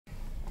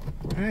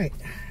Alright,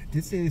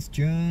 this is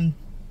June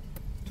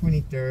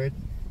 23rd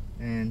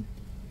and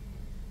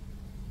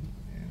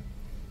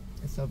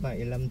it's about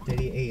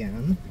 11:30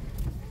 a.m.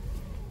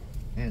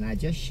 and I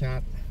just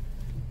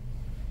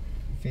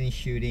finished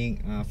shooting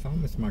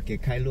farmers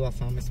market, Kailua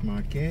farmers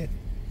market.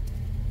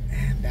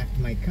 And back to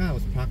my car. I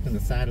was parked on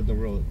the side of the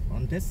road.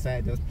 On this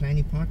side there was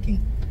plenty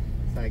parking,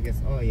 so I guess,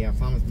 oh yeah,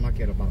 farmers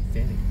market about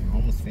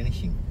almost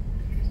finishing,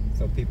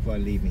 so people are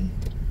leaving.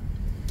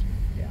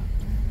 Yeah,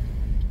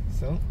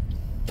 so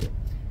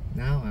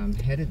now I'm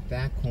headed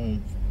back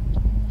home.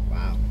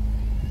 Wow,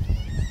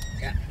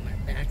 yeah, my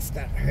back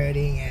started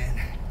hurting and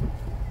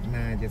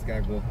now I just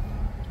gotta go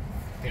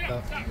pick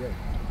up work.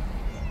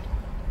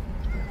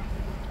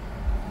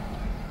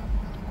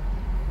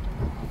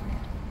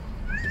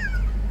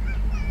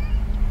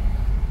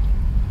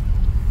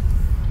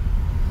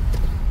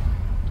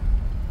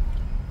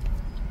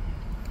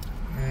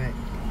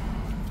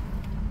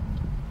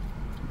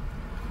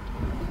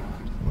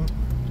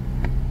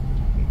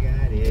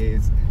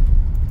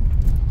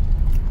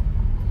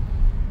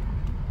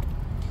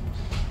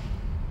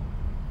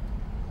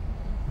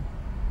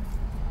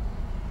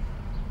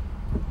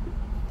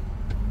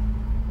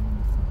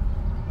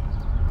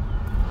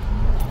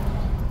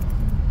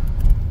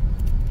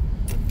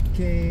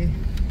 Okay,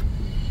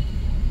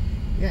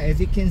 yeah, as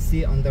you can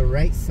see on the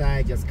right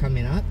side just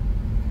coming up,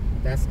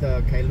 that's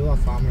the Kailua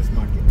farmers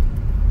market.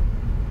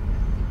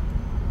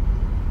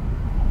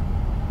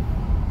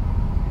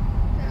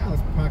 Yeah, I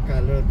was parked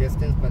a little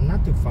distance but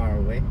not too far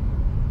away.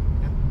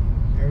 Yeah,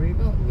 there we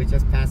go, we're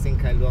just passing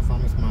Kailua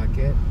farmers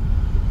market.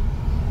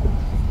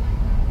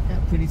 Yeah,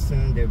 pretty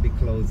soon they'll be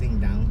closing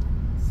down.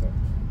 So,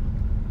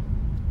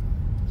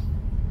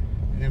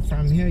 and then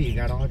from here you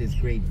got all this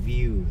great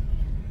view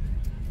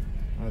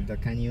of the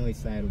Kailua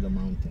side of the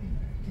mountain.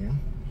 Yeah,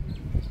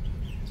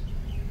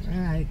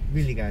 I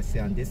really gotta say,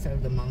 on this side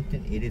of the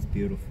mountain it is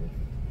beautiful.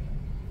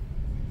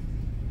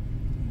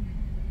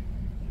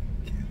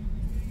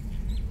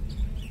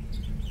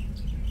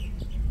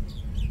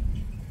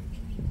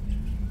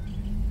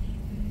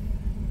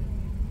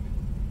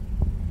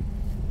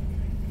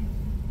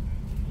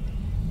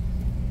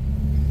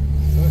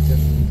 So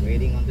just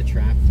waiting on the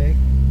traffic.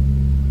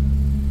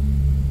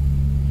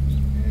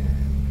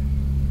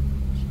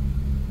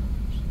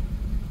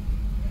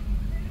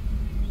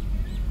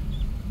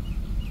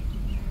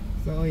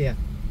 So yeah,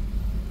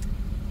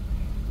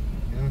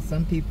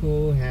 some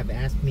people have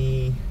asked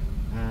me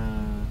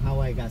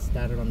how I got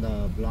started on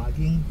the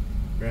vlogging.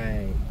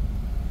 Right,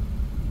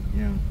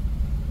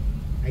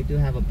 I do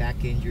have a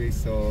back injury,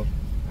 so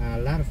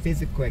a lot of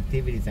physical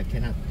activities I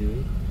cannot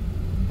do,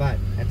 but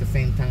at the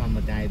same time I'm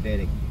a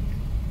diabetic,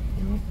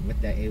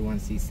 with the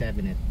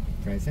A1C7 at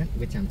present,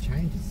 which I'm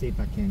trying to see if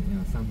I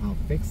can somehow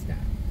fix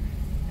that.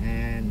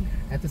 And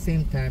at the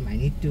same time I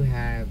need to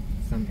have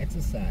some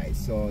exercise,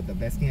 so the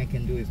best thing I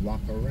can do is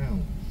walk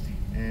around.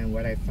 And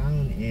what I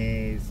found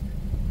is,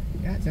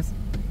 yeah, just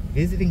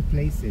visiting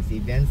places,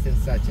 events and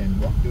such, and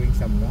doing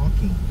some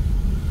walking.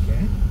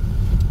 Okay,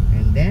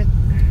 and then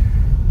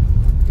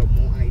the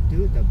more I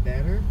do, the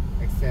better.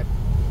 Except,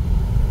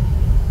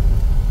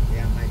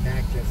 yeah, my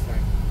back just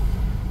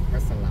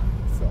hurts a lot.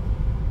 So,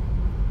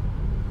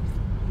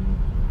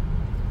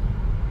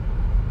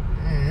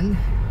 and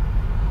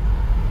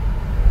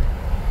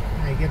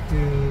I get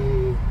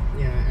to,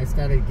 I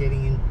started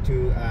getting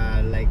into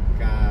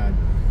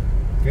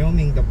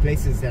filming the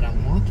places that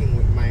I'm walking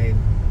with my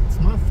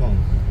smartphone,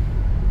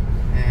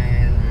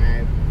 and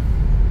I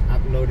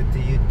uploaded to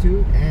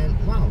YouTube, and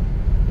wow,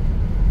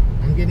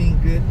 I'm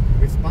getting good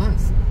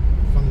response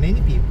from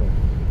many people,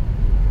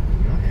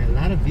 and a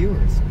lot of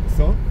viewers.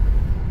 So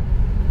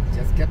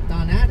just kept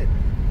on at it,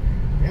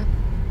 yeah,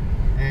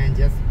 and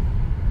just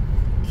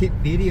keep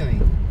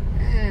videoing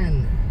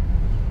and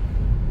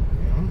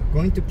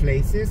going to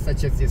places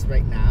such as this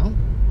right now.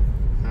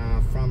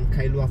 From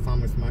Kailua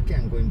farmers market,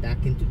 I'm going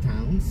back into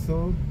town,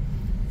 so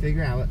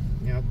figure out,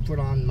 put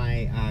on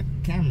my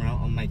camera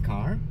on my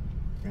car,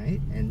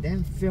 right, and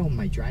then film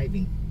my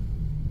driving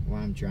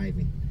while I'm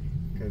driving,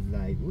 because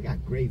we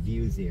got great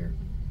views here,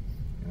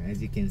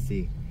 as you can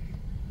see.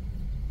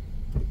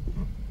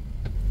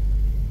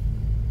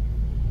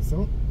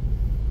 So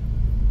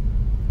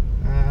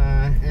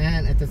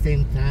and at the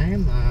same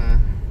time,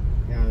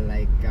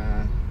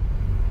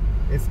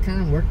 it's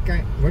kind of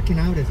working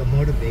out as a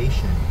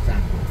motivation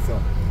factor. So,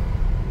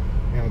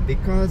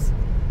 because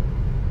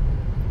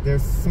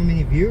there's so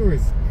many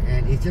viewers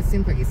and it just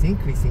seems like it's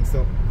increasing,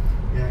 so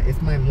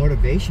it's my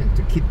motivation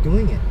to keep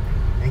doing it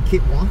and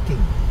keep walking,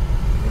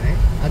 right?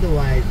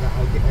 Otherwise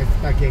I'll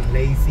start getting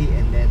lazy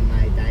and then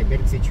my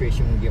diabetic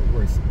situation will get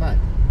worse. But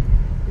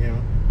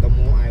the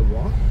more I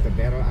walk, the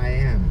better I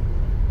am.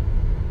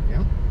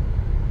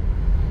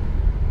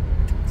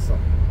 So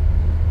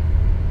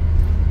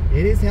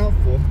it is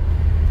helpful.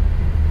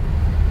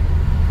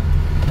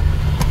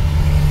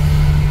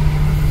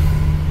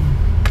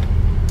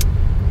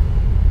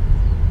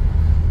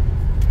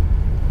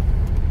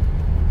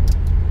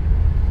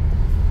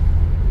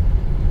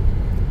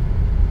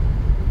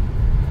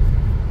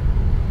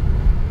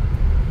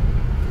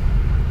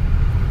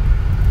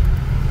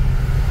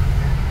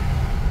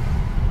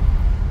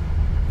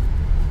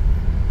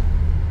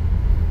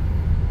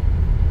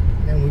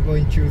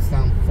 through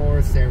some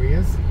forest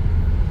areas.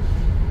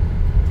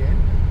 Okay.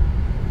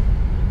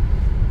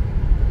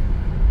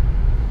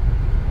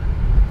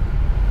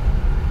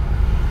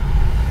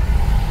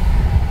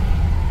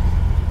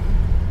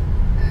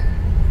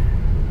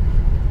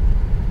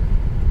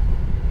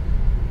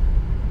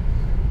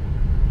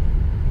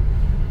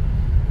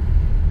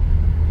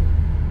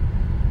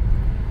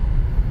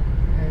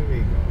 There we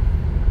go.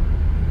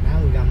 Now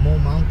we got more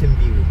mountain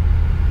view.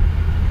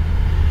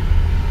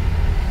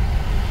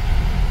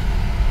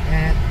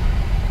 And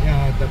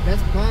the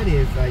best part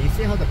is you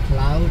see how the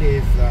cloud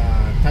is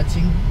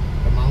touching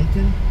the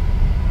mountain,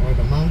 or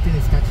the mountain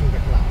is touching the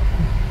cloud.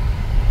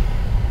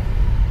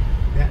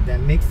 that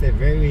makes it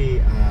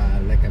very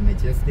like a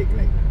majestic,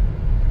 like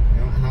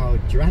how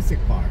Jurassic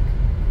Park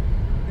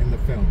in the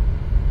film.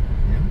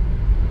 Yeah.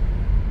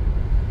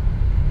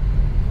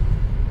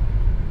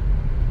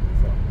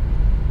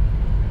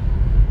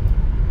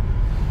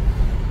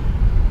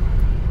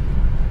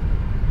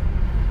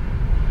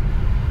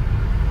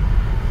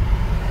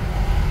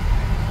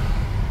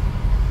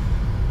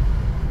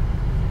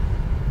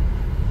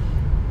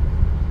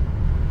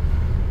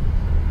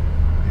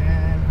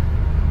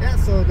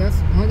 So that's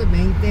one of the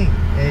main things.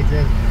 It's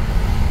just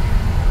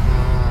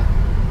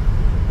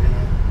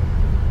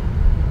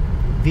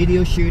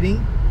video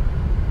shooting,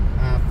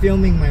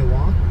 filming my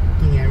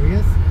walking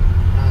areas,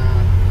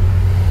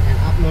 and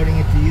uploading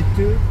it to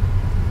YouTube.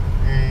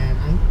 And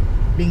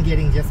I've been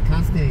getting just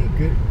constantly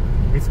good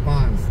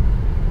response,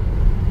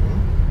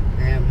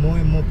 and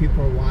more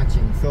people are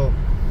watching. So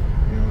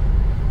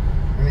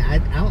I mean,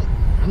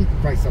 I'm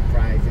quite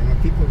surprised.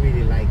 People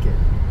really like it.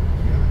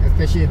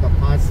 Especially the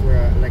parts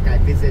where, like, I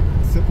visit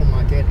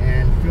supermarket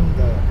and film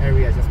the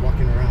area just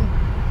walking around,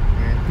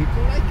 and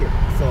people like it.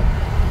 So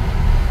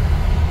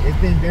it's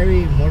been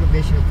very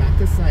motivational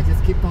factor. So I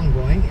just keep on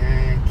going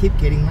and keep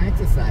getting my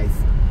exercise.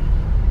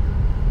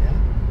 Yeah,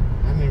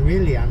 I mean,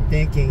 really, I'm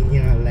thinking,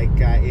 like,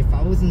 if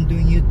I wasn't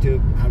doing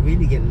YouTube, I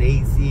really get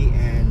lazy,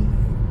 and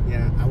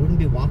I wouldn't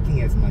be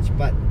walking as much.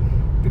 But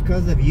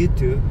because of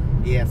YouTube,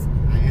 yes,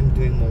 I am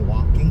doing more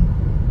walking.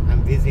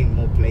 I'm visiting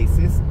more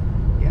places.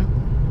 Yeah.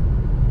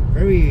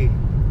 Very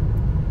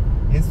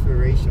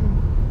inspirational.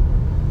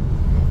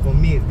 For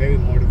me, it's very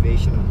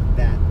motivational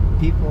that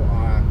people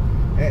are,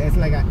 it's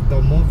like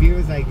the more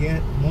viewers I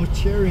get, more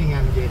cheering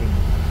I'm getting.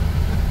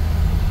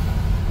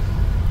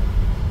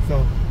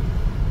 So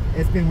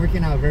it's been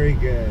working out very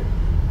good.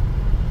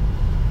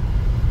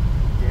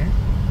 Okay.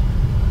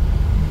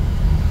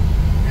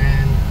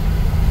 And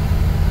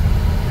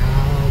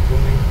now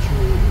going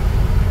through.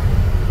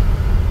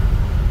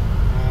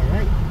 All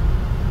right.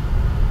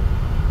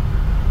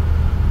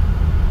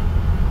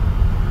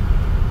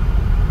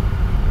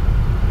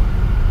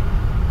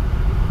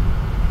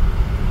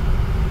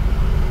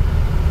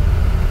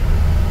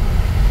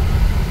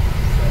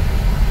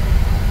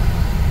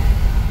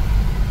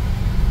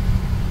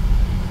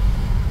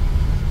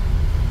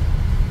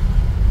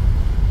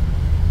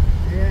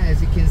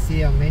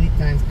 Many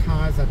times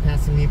cars are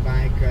passing me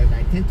by because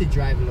I tend to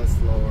drive a little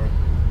slower.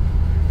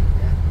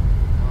 Yeah,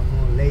 I'm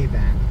more laid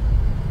back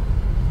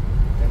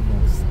than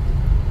most.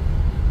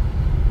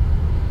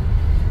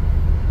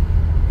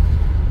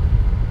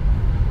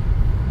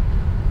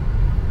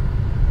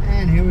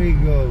 And here we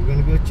go. We're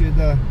gonna go to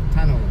the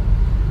tunnel.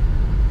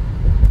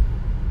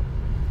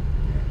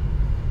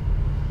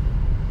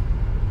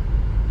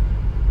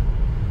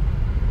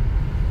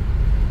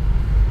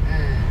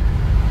 And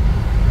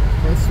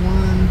first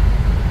one.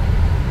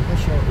 A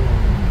short one.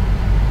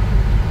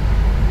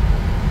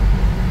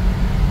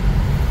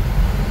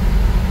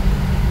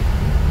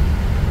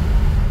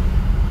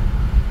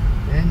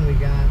 Then we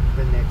got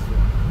the next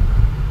one.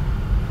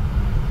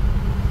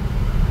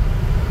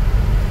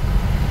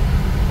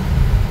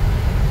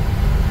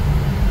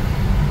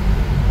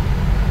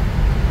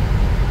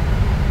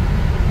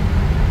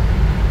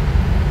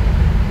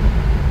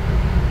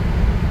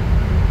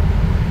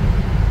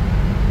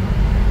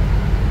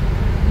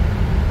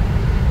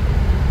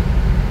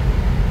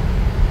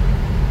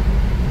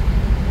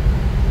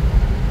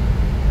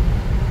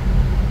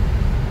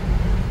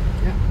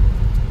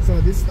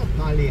 This is the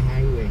Pali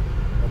highway,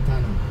 the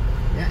tunnel.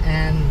 Yeah,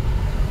 and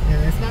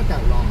it's not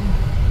that long.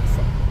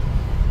 So,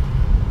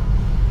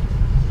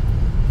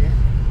 okay.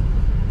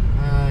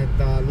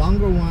 The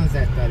longer ones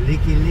at the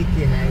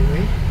Liki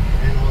highway,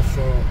 and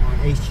also on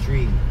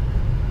H3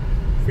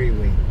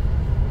 freeway.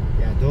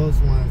 Yeah, those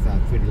ones are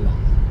pretty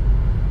long.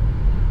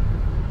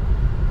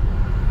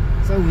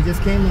 So we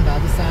just came on the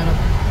other side of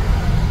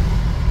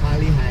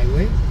Pali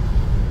highway,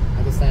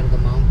 other side of the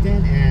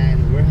mountain,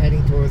 and we're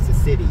heading towards the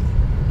city.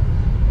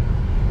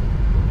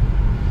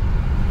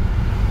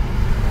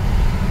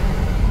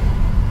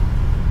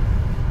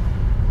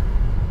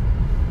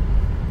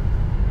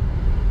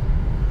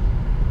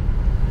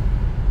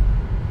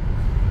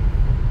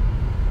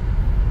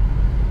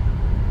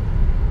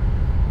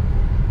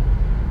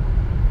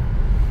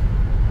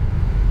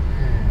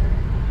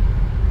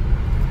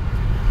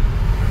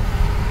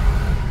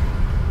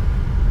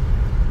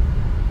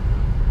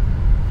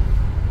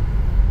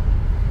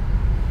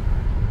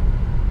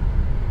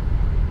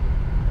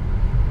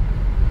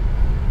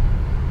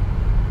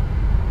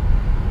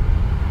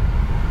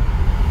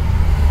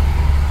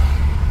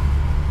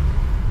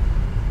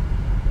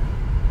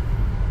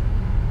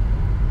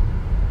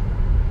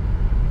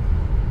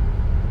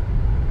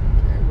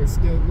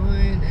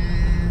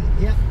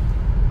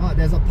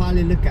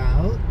 Pali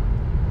Lookout.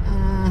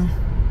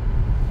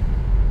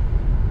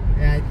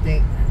 Yeah, I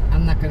think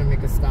I'm not gonna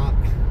make a stop.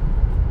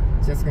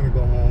 Just gonna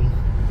go home.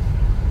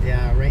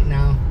 Yeah, right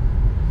now.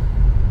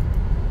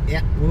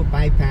 Yeah, we'll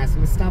bypass.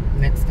 We'll stop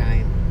next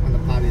time on the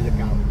Pali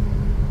Lookout.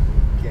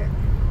 Okay.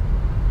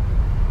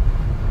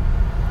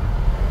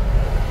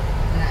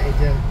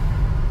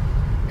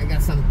 I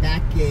got some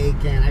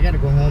backache and I gotta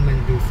go home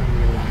and do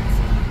some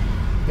relaxing.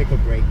 Take a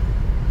break.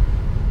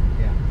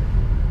 Yeah.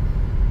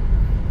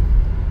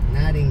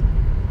 Not in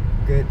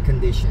good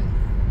condition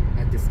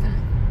at this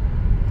time.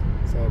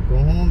 So go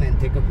home and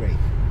take a break.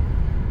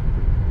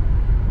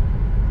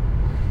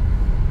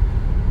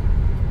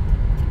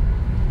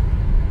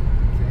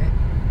 Okay.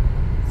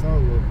 So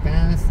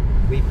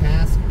we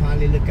passed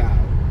Pali Lookout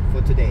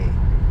for today.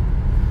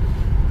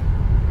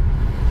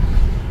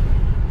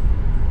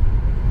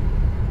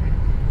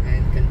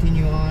 And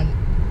continue on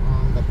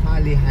the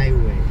Pali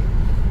Highway.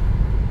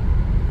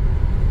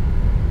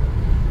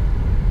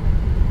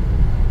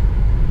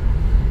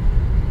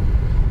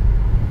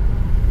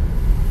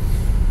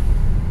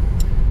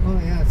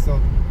 So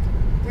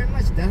pretty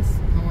much that's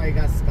how I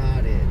got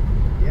started.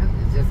 Yeah,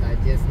 I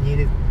just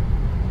needed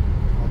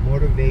a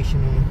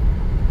motivational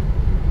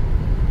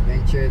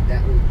venture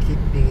that would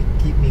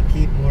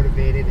keep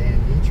motivated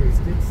and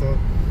interested. So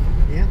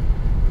yeah,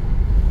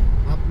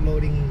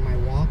 uploading my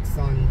walks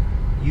on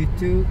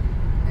YouTube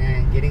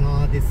and getting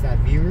all these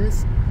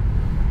viewers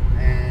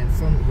and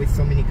with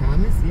so many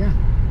comments. Yeah,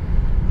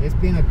 it's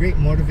been a great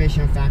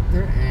motivation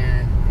factor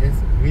and it's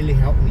really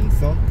helped me.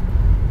 So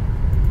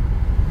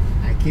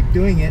keep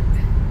doing it,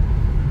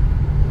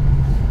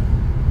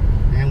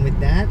 and with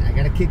that I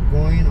gotta keep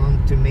going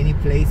on to many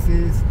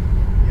places,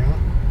 you know,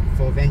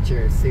 for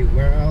ventures. See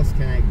where else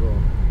can I go.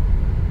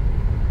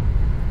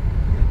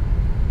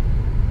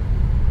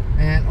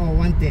 And oh,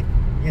 one thing,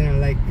 you know,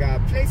 like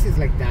places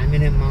like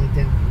Diamond Head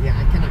Mountain, yeah,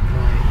 I cannot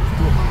climb, it's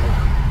too high.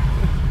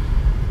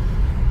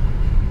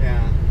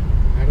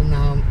 Yeah, I don't know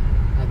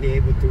how I'll be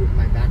able to with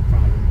my back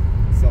problem.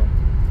 So,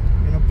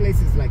 you know,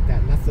 places like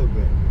that, not so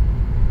good.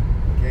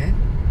 Okay.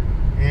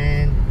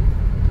 And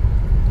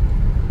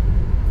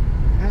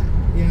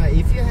you know,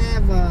 if you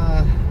have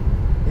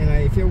you know,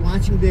 if you're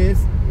watching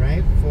this,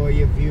 right, for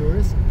your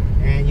viewers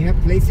and you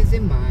have places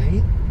in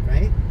mind,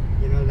 right,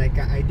 you know, like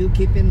I do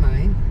keep in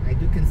mind, I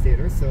do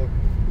consider. So,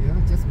 you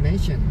know, just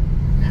mention,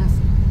 ask,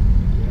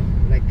 you know,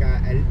 like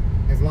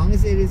as long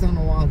as it is on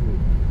Oahu,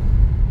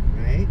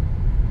 right?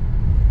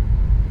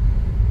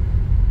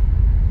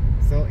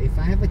 So if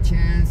I have a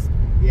chance,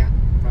 yeah,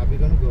 probably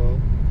gonna go.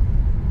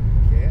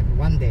 Okay,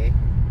 one day.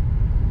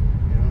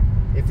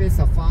 If it's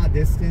a far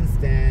distance,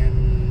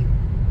 then,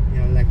 you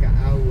know, like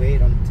I'll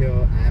wait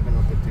until I have an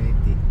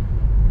opportunity.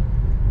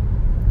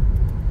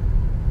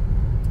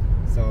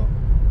 So,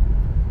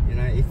 you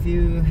know, if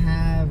you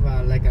have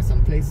like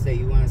some places that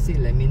you want to see,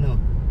 let me know.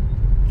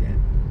 Okay,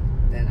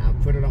 then I'll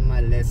put it on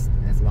my list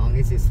as long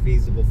as it's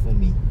feasible for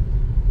me.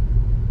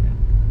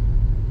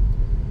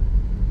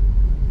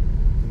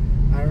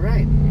 Yeah. All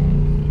right,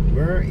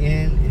 we're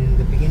in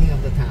the beginning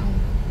of the town.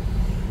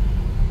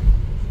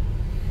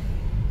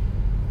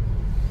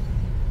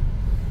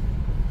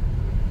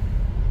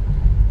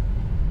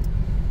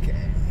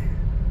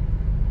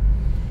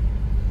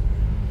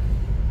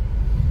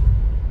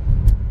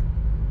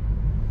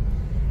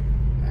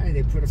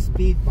 Put a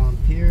speed bump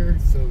here,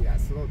 so we gotta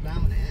slow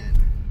down and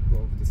go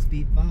over the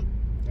speed bump.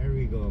 There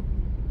we go.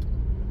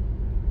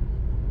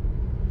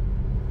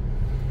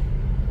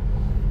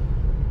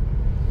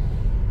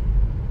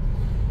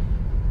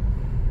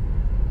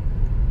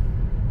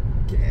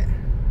 Okay.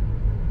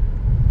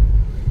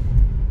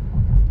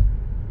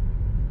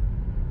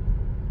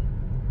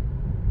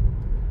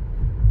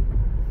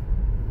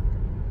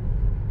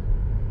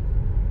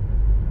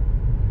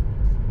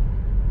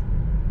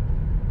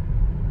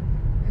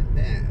 And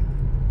then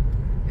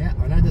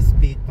another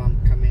speed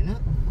bump coming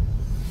up.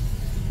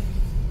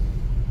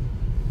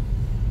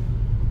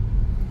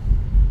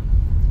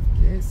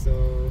 Okay,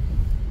 so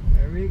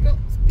there we go,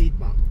 speed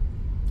bump,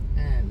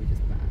 and we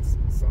just passed.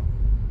 So,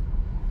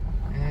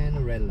 and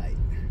a red light,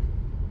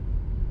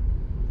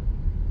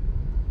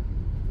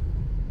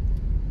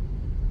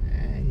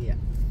 and yeah.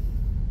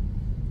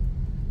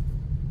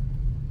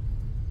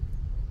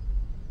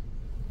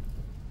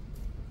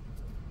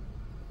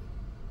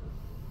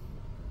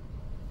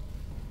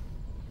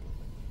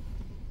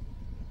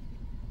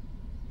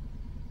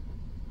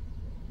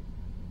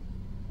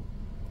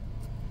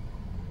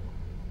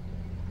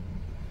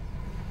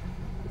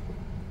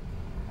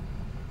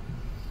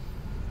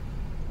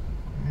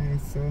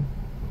 So,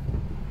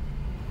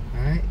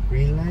 alright,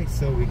 green light,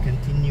 so we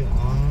continue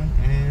on,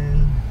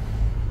 and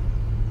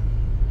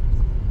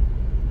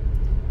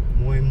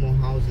more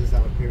houses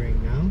are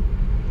appearing now.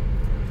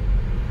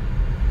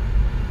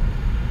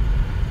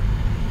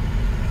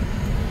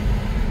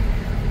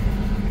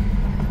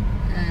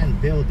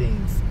 And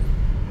buildings.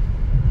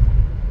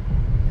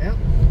 Yep.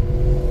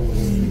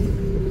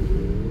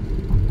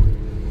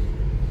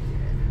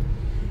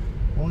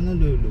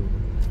 Honolulu.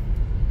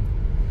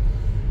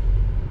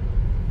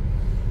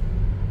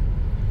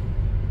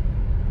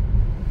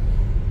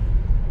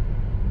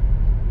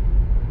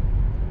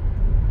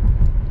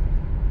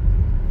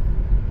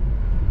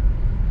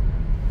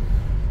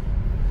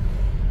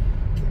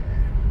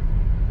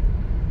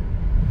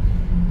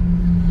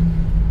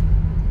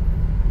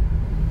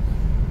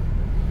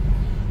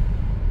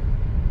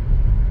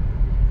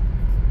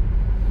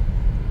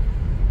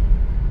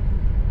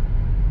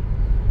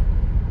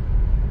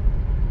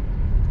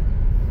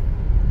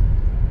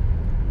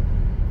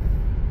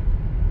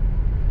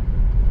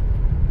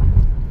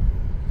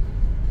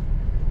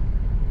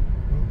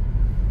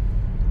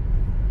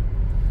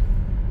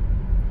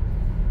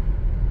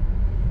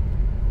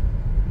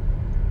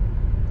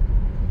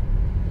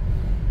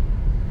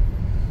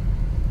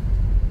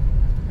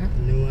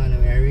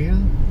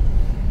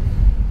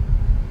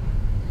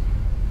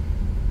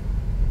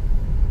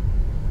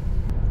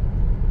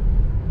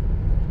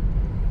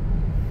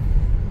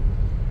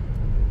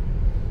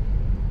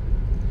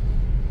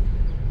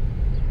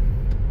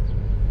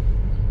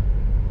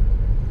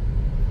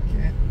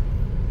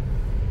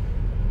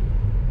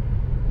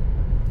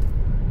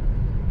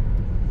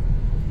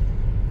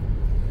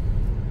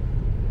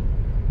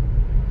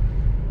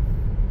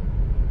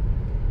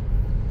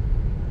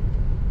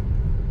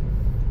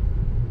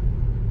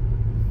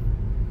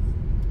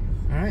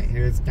 Alright,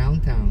 here's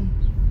downtown.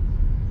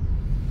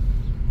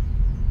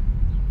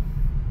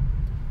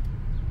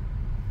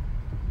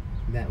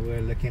 That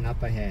we're looking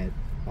up ahead.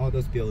 All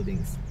those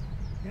buildings.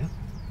 Yeah.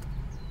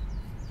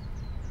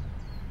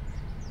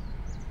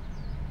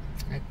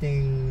 I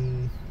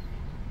think,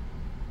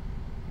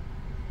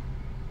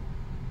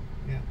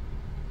 yeah.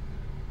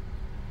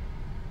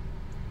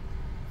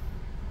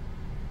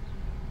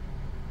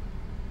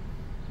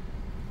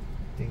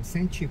 I think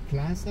Century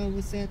Plaza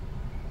was it?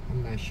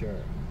 I'm not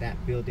sure. That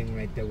building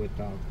right there with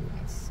all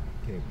glass.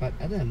 Okay, but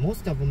other than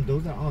most of them,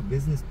 those are all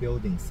business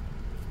buildings.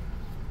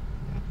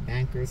 Yeah.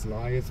 Bankers,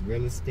 lawyers,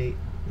 real estate,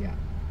 yeah,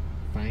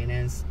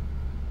 finance.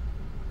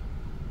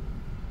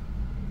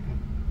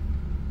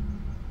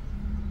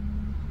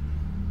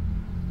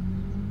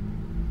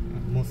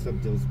 Most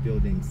of those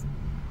buildings,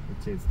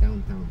 which is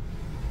downtown.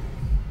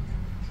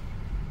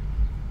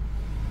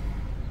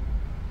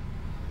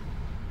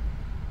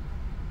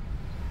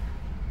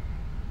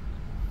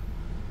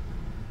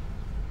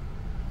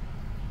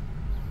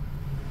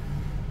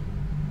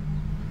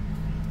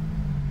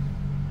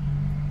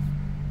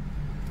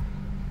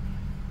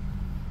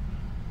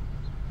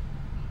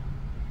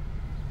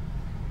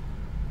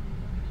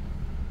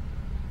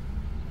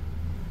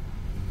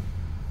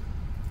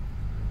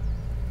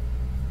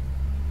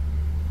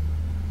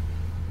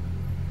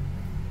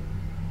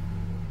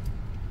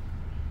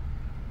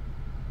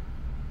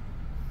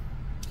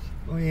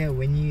 Oh yeah,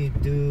 when you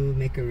do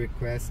make a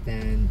request,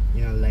 and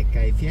you know, like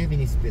if you have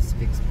any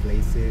specific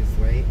places,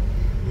 right?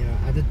 You know,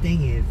 other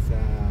thing is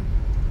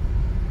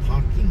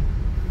parking.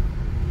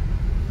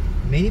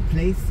 Many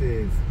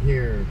places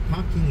here,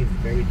 parking is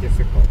very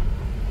difficult.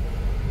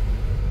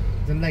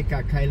 So like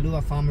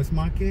Kailua Farmers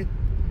Market,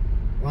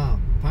 wow,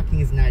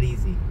 parking is not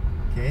easy.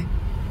 Okay,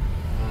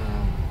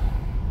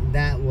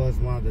 that was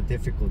one of the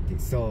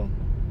difficulties. So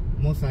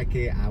most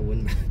likely I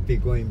wouldn't be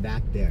going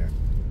back there.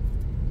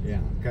 Yeah,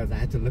 because I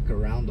had to look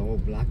around the whole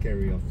block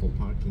area for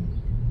parking.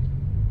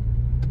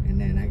 And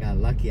then I got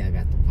lucky, I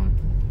got the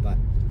parking. But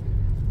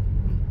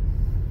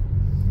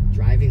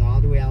driving all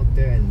the way out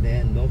there and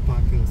then no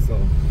parking, so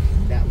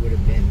that would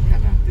have been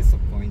kind of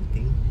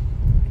disappointing.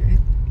 Okay,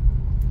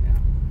 yeah.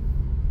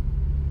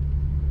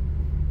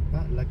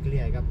 But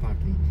luckily I got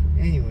parking.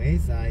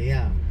 Anyways,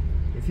 yeah,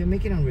 if you're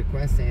making a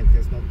request and if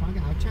there's no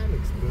parking, I'll try to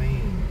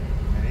explain,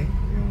 right?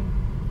 You know,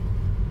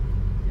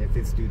 if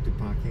it's due to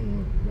parking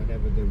or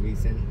whatever the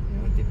reason, you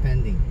know,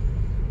 depending.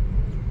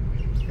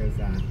 Because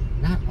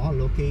not all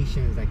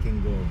locations I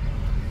can go.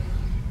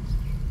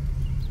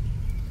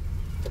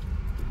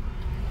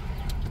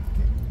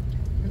 Okay,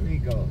 there we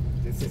go.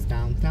 This is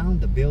downtown,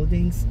 the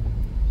buildings.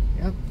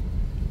 Yep.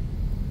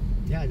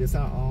 Yeah, these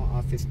are all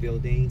office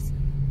buildings,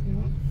 you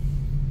know.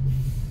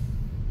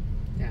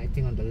 Yeah, I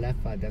think on the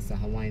left that's a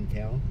Hawaiian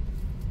Tail.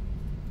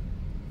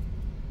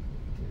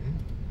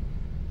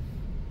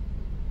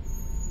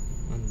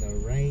 On the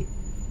right,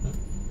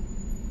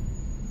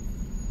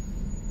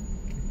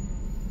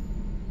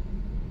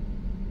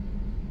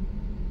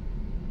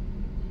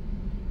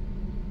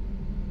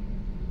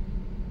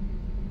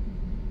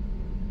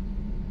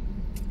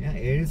 yeah,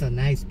 it is a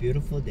nice,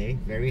 beautiful day.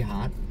 Very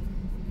hot.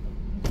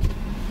 Not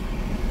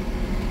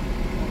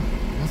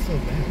so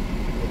bad.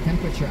 The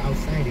temperature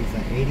outside is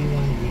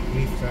 81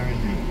 degrees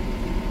Fahrenheit,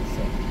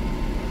 so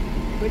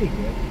pretty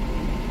good.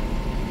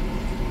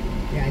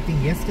 Yeah, I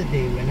think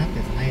yesterday went up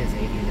as high as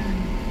 89.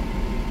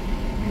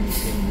 And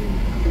it's getting really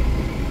hot.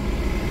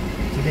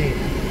 Today,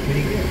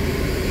 pretty good.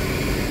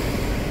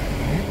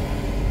 Yeah?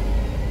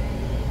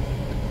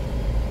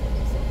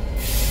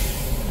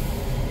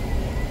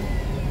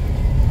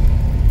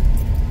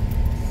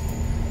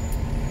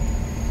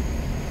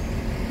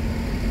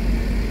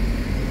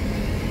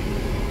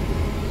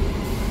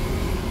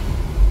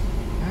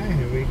 Alright,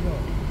 here we go.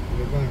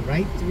 We're going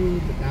right through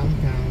the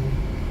downtown,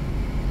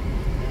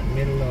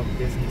 middle of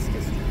business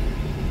district.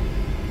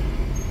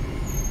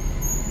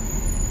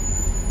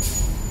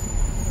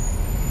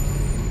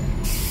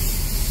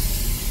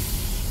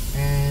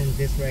 And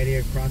this right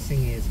here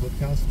crossing is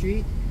Hotel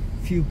Street.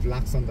 Few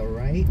blocks on the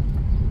right.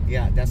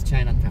 Yeah, that's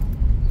Chinatown.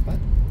 But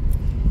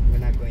we're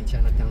not going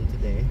Chinatown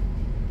today.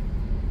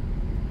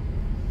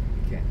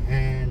 Okay,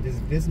 and this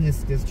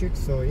business district.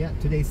 So yeah,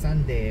 today's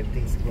Sunday,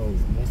 everything's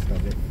closed, most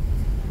of it.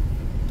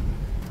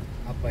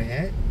 Up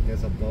ahead,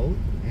 there's a boat,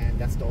 and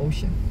that's the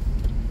ocean.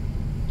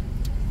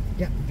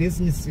 Yeah,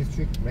 business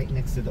district right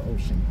next to the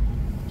ocean.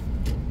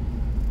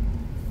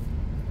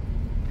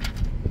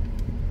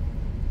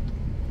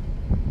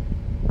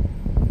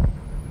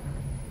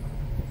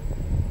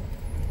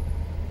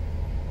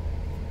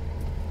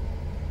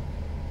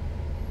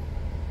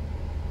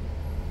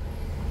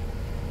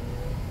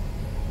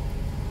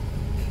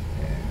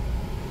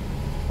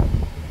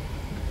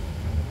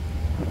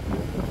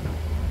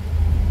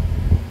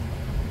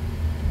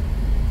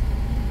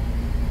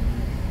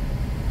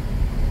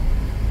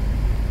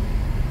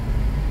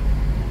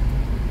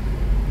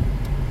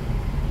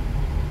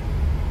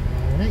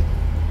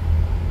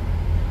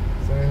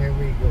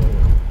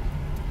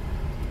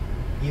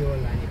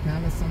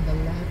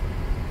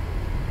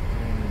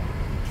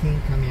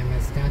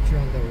 Kamehameha statue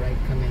on the right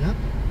coming up.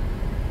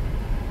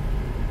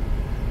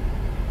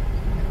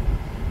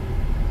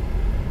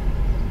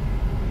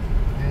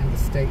 And the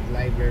State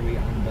Library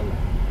on the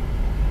left.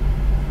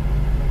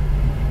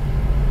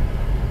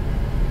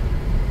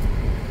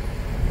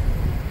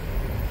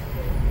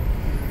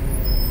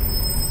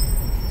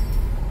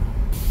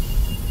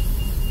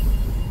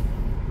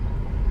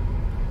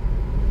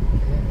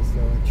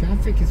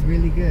 Traffic is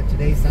really good.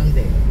 Today's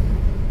Sunday.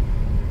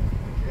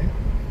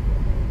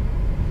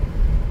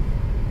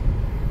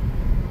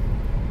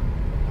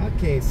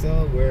 Okay,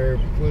 so we're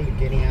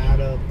getting out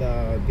of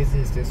the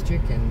business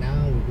district and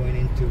now we're going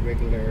into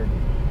regular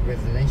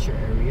residential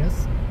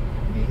areas.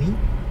 Many.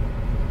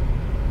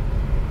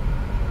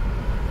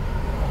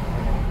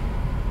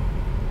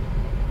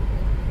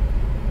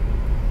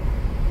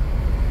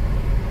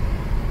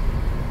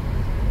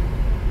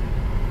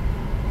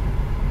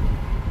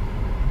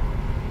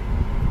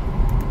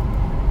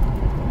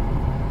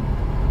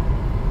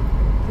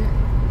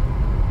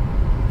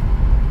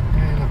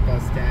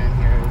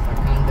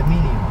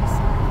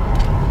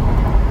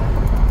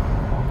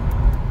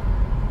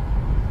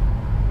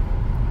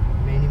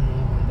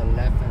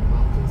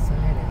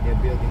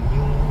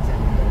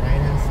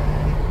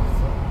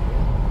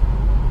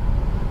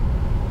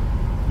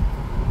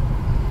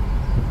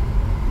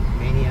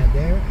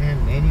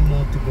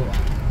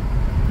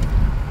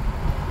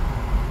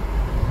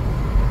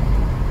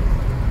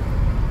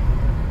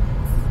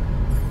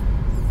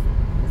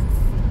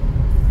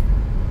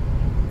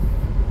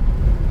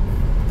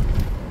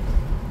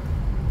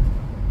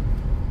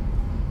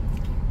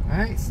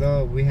 Alright,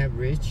 so we have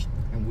reached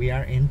and we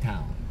are in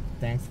town.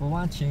 Thanks for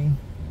watching.